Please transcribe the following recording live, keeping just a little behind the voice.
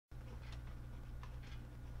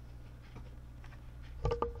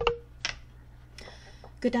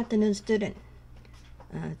Good afternoon, student.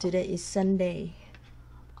 Today is Sunday,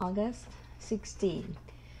 August 16.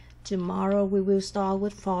 Tomorrow we will start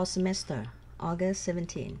with fall semester, August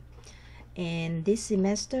 17. And this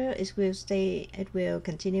semester it will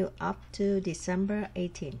continue up to December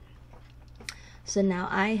 18. So now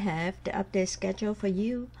I have the update schedule for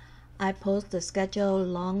you. I posted the schedule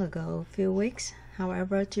long ago, few weeks.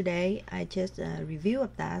 However, today I just review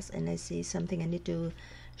of that and I see something I need to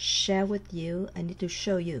share with you. I need to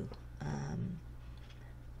show you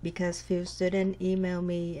because few students email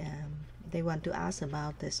me, they want to ask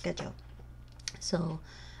about the schedule. So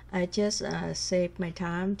I just saved my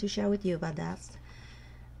time to share with you about that.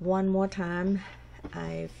 One more time,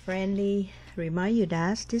 I friendly remind you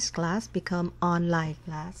that this class become online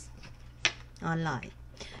class. Online.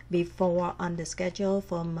 Before on the schedule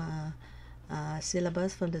from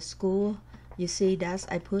syllabus from the school, you see that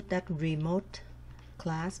I put that remote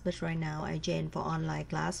class, but right now I change for online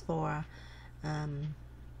class for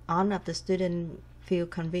all of the student feel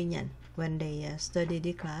convenient when they study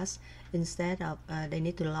the class, instead of they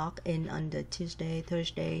need to log in on the Tuesday,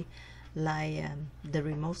 Thursday, like the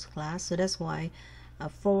remote class. So that's why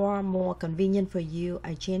for more convenient for you,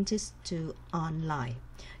 I change this to online.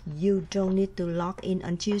 You don't need to log in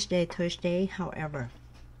on Tuesday, Thursday. However,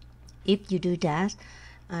 if you do that,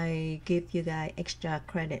 I give you guys extra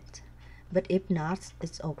credit. But if not,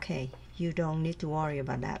 it's okay. You don't need to worry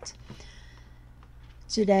about that.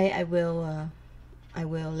 Today I will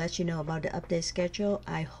let you know about the update schedule.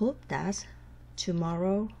 I hope that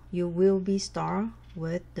tomorrow you will be start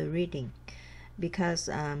with the reading, because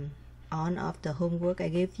on of the homework I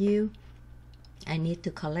give you, I need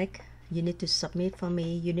to collect. You need to submit for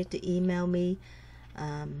me. You need to email me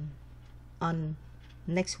on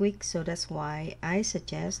next week. So that's why I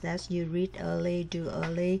suggest that you read early, do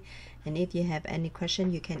early, and if you have any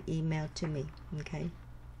question you can email to me. Okay,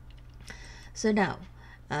 so now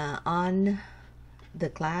on the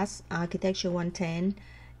class Architecture 110,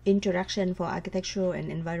 Introduction for Architectural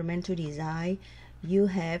and Environmental Design, you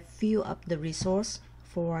have few of the resource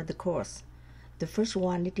for the course. The first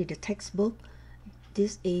one is the textbook.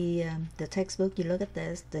 This is the textbook. You look at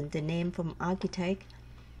this, the name from architect,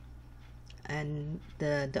 and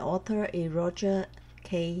the author is Roger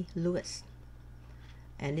K. Lewis,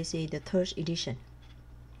 and this is the third edition.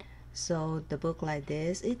 So the book like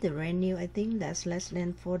this is the brand new. I think that's less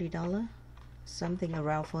than $40, something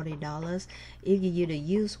around $40. If you use the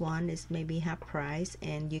used one, it's maybe half price,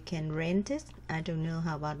 and you can rent it. I don't know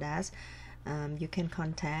how about that. You can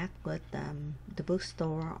contact with the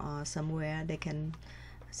bookstore or somewhere. They can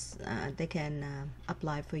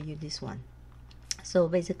apply for you this one. So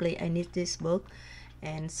basically I need this book.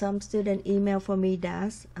 And some student email for me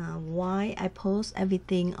that why I post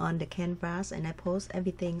everything on the canvas and I post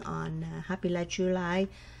everything on Happylife-truelife.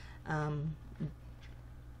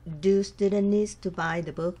 Do student needs to buy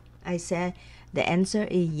the book? I said the answer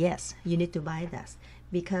is yes, you need to buy that,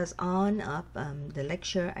 because on of the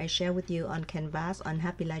lecture I share with you on canvas on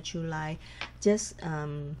Happylife-truelife, just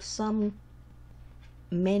some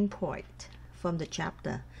main point from the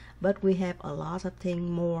chapter, but we have a lot of things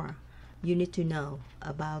more you need to know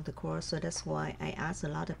about the course. So that's why I ask a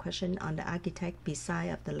lot of questions on the architect beside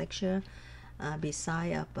of the lecture,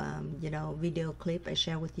 beside of video clip I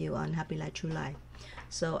share with you on Happylife-truelife.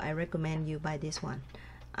 So I recommend you buy this one.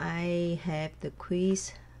 I have the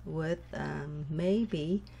quiz with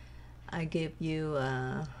maybe I give you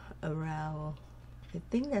around, I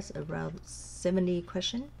think that's around 70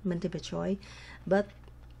 questions, multiple choice, but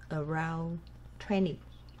around 20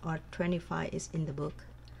 or 25 is in the book,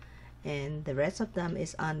 and the rest of them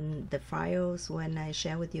is on the files when I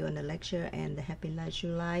share with you on the lecture and the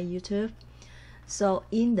Happylife-truelife YouTube. So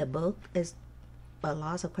in the book is a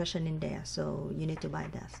lot of question in there, so you need to buy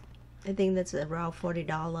that. I think that's around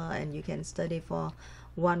 $40, and you can study for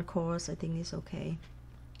one course. I think it's okay,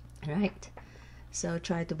 right? So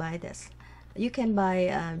try to buy this. You can buy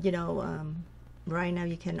right now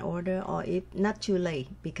you can order, or if not too late,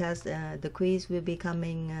 because the quiz will be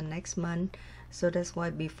coming next month. So that's why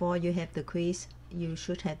before you have the quiz you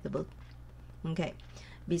should have the book. Okay,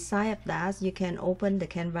 beside that you can open the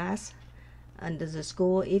canvas under the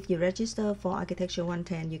school. If you register for Architecture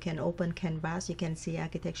 110, you can open canvas. You can see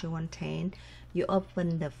Architecture 110. You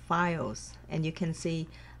open the files and you can see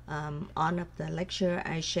on of the lecture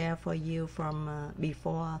I share for you from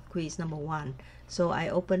before quiz number 1. So I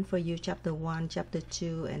open for you chapter 1, chapter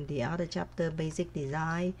 2, and the other chapter, basic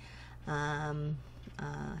design,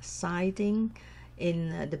 siding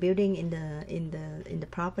in the building, in the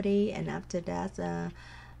property, and after that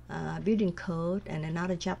building code, and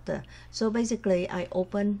another chapter. So basically I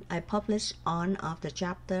publish on of the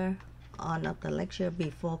chapter, on of the lecture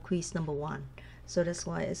before quiz number 1. So that's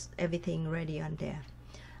why it's everything ready on there.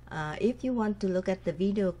 If you want to look at the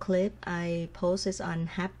video clip, I post it on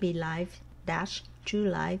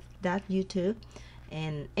Happylife-truelife.youtube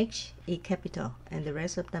and HE capital and the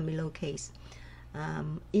rest of them in lowercase.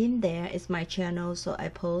 In there is my channel, so I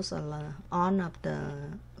post on of the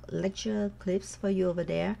lecture clips for you over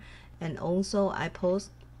there, and also I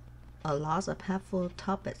post a lot of helpful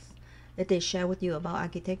topics that they share with you about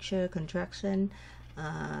architecture, construction,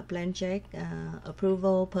 plan check,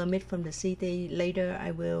 approval, permit from the city. Later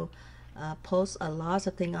I will post a lot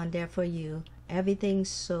of things on there for you. Everything's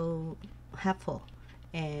so helpful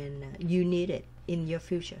and you need it in your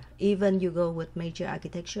future. Even you go with major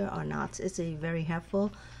architecture or not, it's very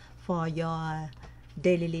helpful for your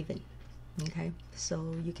daily living. Okay,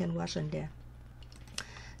 so you can watch on there.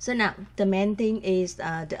 So now the main thing is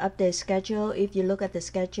the update schedule. If you look at the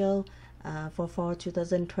schedule for fall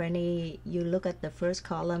 2020, you look at the first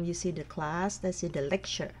column, you see the class, that's the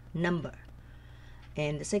lecture number,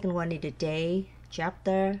 and the second one is the day,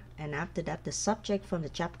 chapter, and after that the subject from the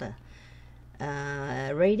chapter.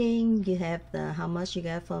 Rating, you have how much you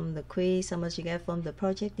get from the quiz, how much you get from the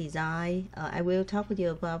project design. I will talk with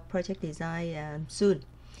you about project design soon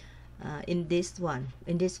in this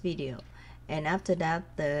video. And after that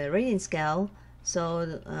the rating scale,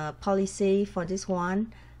 so policy for this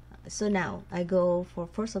one. So now I go for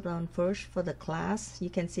first for the class.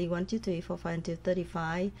 You can see 1, 2, 3, 4, 5 until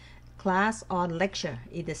 35. Class or lecture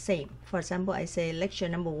is the same. For example, I say lecture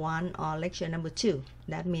number 1 or lecture number 2.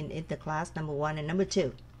 That means it's the class number 1 and number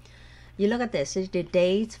 2. You look at this, it's the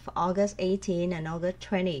dates for August 18 and August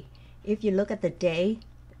 20. If you look at the day,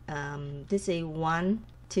 this is 1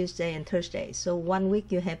 Tuesday and Thursday. So 1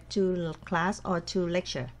 week you have 2 class or 2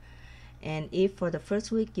 lecture. And if for the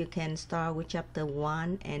first week, you can start with chapter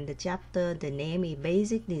 1, and the chapter, the name is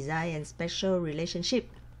Basic Design and Special Relationship.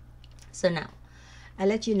 So now I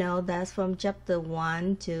let you know that's from chapter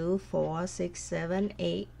 1, 2, 4, 6, 7,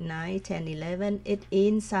 8, 9, 10, 11. It's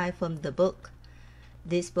inside from the book,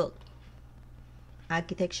 this book,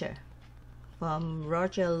 Architecture, from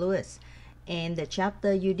Roger Lewis. And the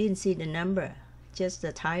chapter, you didn't see the number, just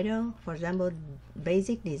the title. For example,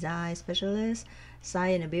 Basic Design Specialist,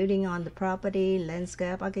 Site and building on the property,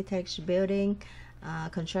 landscape architecture, building,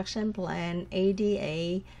 construction plan,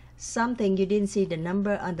 ADA, something you didn't see the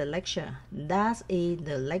number on the lecture. That is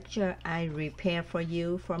the lecture I prepare for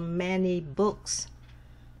you from many books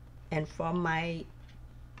and from my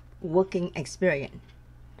working experience.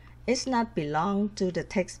 It's not belong to the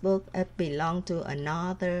textbook, it belong to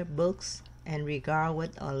another books, and regard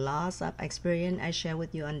with a lot of experience I share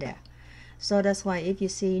with you on there. So that's why if you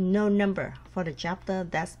see no number for the chapter,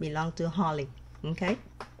 that's belong to Holly. Okay,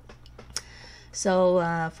 so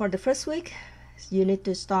for the first week, you need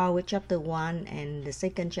to start with chapter 1, and the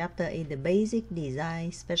second chapter is the Basic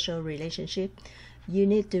Design Special Relationship. You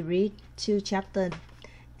need to read 2 chapters,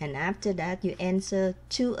 and after that you answer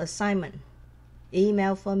 2 assignments.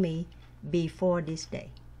 Email for me before this day.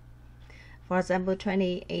 For example,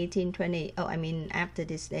 20, 18, 20, after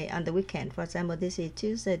this day, on the weekend. For example, this is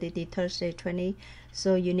Tuesday, this is Thursday, 20.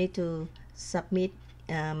 So you need to submit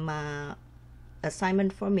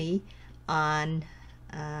assignment for me on,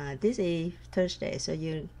 this is Thursday, so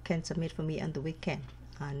you can submit for me on the weekend,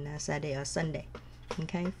 on Saturday or Sunday,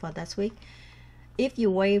 okay, for that week. If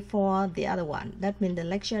you wait for the other one, that means the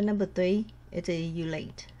lecture number 3, it is you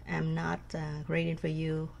late. I'm not grading for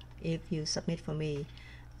you if you submit for me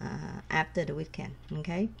after the weekend.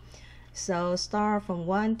 Okay, so start from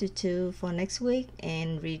 1 to 2 for next week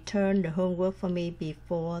and return the homework for me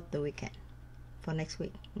before the weekend for next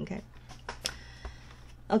week.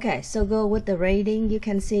 Okay, so go with the rating. You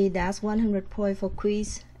can see that's 100 points for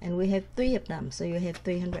quiz, and we have 3 of them, so you have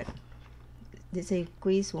 300. This is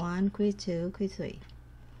quiz 1, quiz 2, quiz 3.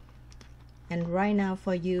 And right now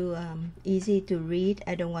for you, easy to read,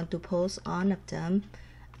 I don't want to post all of them.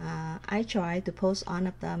 I tried to post all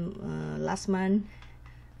of them last month,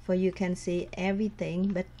 for you can see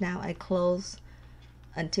everything, but now I close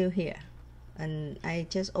until here, and I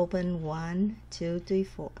just open 1, 2, 3,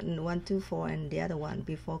 4, 1, 2, 4, and the other one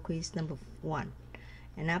before quiz number 1,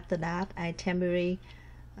 and after that I temporarily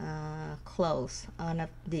close all of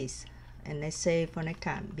this, and I save for next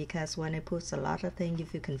time, because when I put a lot of things,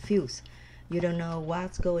 if you confused, you don't know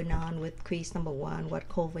what's going on with quiz number 1, what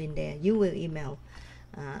cover in there, you will email.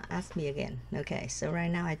 Ask me again. Okay, so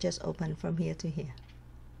right now I just open from here to here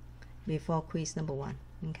before quiz number 1.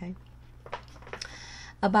 Okay,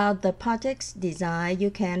 about the project's design,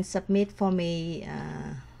 you can submit for me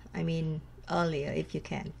I mean earlier if you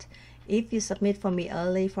can't. If you submit for me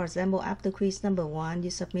early, for example, after quiz number 1, you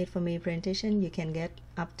submit for me presentation, you can get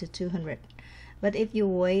up to 200. But if you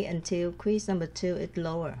wait until quiz number 2, it's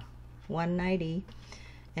lower, 190.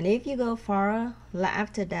 And if you go far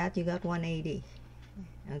after that, you got 180.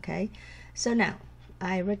 Okay, so now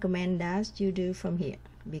I recommend that you do from here,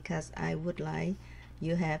 because I would like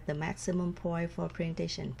you have the maximum point for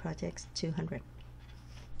presentation projects 200.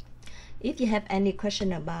 If you have any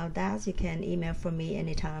question about that, you can email from me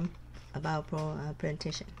anytime about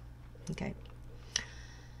presentation.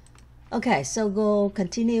 Okay, so go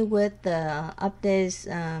continue with the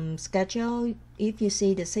updates schedule. If you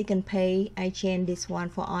see the second page, I changed this one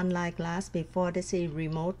for online class. Before this is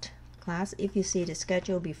remote class. If you see the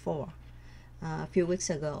schedule before, a few weeks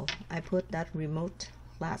ago, I put that remote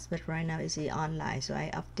class, but right now it's the online, so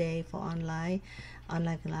I update for online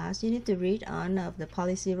class. You need to read on of the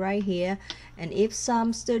policy right here, and if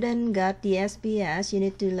some student got the SBS, you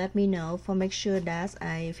need to let me know for make sure that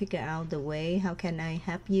I figure out the way how can I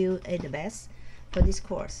help you at the best for this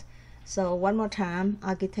course. So one more time,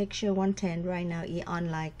 architecture 110 right now is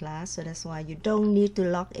online class, so that's why you don't need to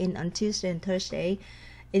log in on Tuesday and Thursday.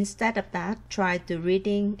 Instead of that, try to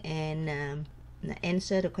reading and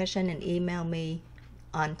answer the question and email me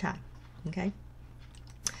on time. Okay,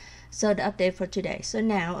 so the update for today. So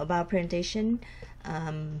now about presentation,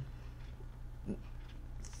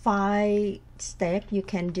 5 steps you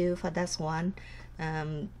can do for that one.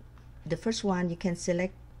 The first one, you can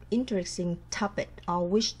select interesting topic, or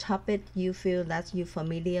which topic you feel that you're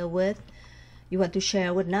familiar with, you want to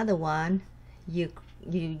share with another one. You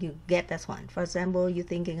get that one. For example, you're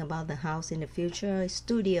thinking about the house in the future,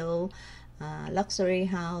 studio, luxury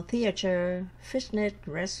house, theater, fitness,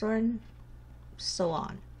 restaurant, so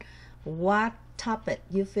on. What topic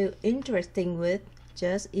you feel interesting with,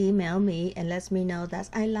 just email me and let me know that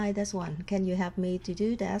I like this one. Can you help me to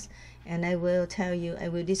do that? And I will tell you, I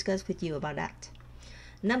will discuss with you about that.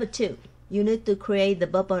 Number 2, you need to create the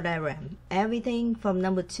bubble diagram. Everything from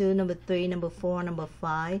number 2, number 3, number 4, number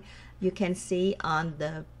 5, you can see on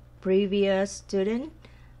the previous student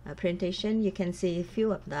presentation. You can see a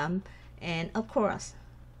few of them. And of course,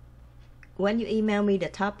 when you email me the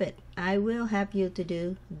topic, I will help you to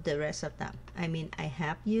do the rest of them. I mean, I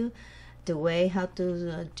help you the way how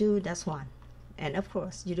to do that one. And of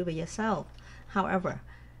course, you do it yourself. However,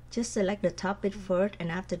 just select the topic first,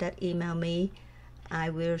 and after that, email me. I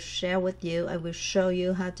will share with you. I will show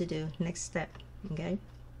you how to do next step. Okay.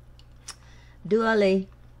 Do early.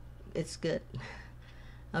 It's good.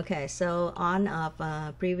 Okay, so on of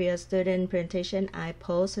previous student presentation, I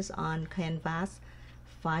posted on Canvas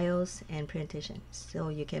files and presentation, so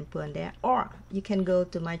you can put on there, or you can go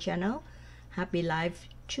to my channel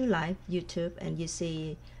Happylife-truelife YouTube, and you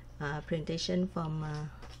see presentation from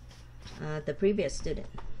the previous student.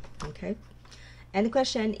 Okay, any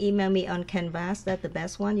question, email me on Canvas. That's the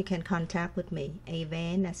best one. You can contact with me,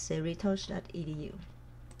 avan@cerritos.edu.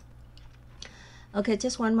 Okay,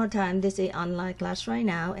 just one more time, this is online class right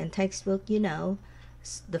now, and textbook, you know,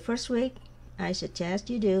 the first week I suggest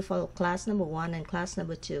you do for class number 1 and class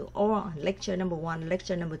number 2, or lecture number 1,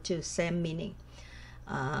 lecture number 2, same meaning.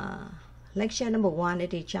 Lecture number 1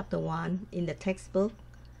 it is chapter 1 in the textbook.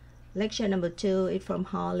 Lecture number 2 is from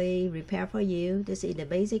Holly, Repair for You. This is the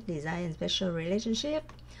basic design and special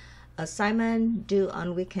relationship. Assignment due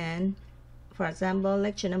on weekend. For example,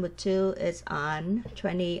 lecture number 2 is on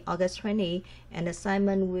August 20, and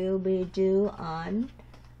assignment will be due on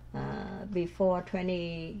before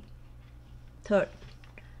 23rd.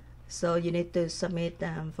 So you need to submit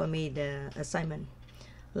for me the assignment.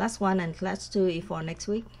 Last one and class 2 is for next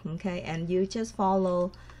week. Okay, and you just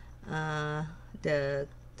follow the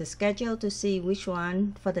schedule to see which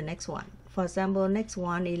one for the next one. For example, next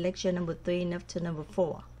one is lecture number 3 up to number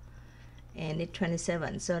 4. And it's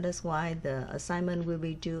 27, so that's why the assignment will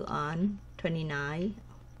be due on 29.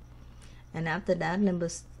 And after that,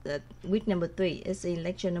 week number 3 is in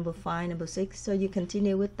lecture number 5, number 6. So you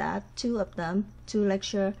continue with that, 2 of them, 2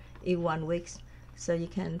 lecture in 1 week. So you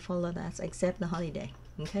can follow that except the holiday.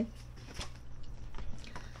 Okay.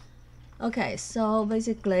 Okay, so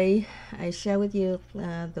basically I share with you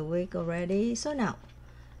the week already. So now,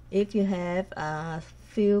 if you have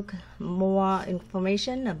few more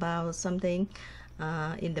information about something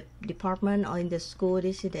in the department or in the school,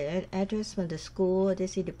 this is the address for the school,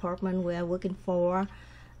 this is the department we are working for,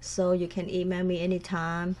 so you can email me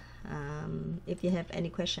anytime if you have any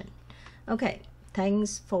question. Okay,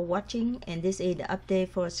 thanks for watching, and this is the update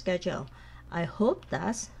for schedule. I hope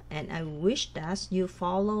that, and I wish that you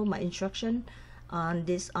follow my instruction on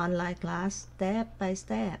this online class step by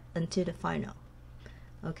step until the final.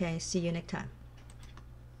 Okay, see you next time.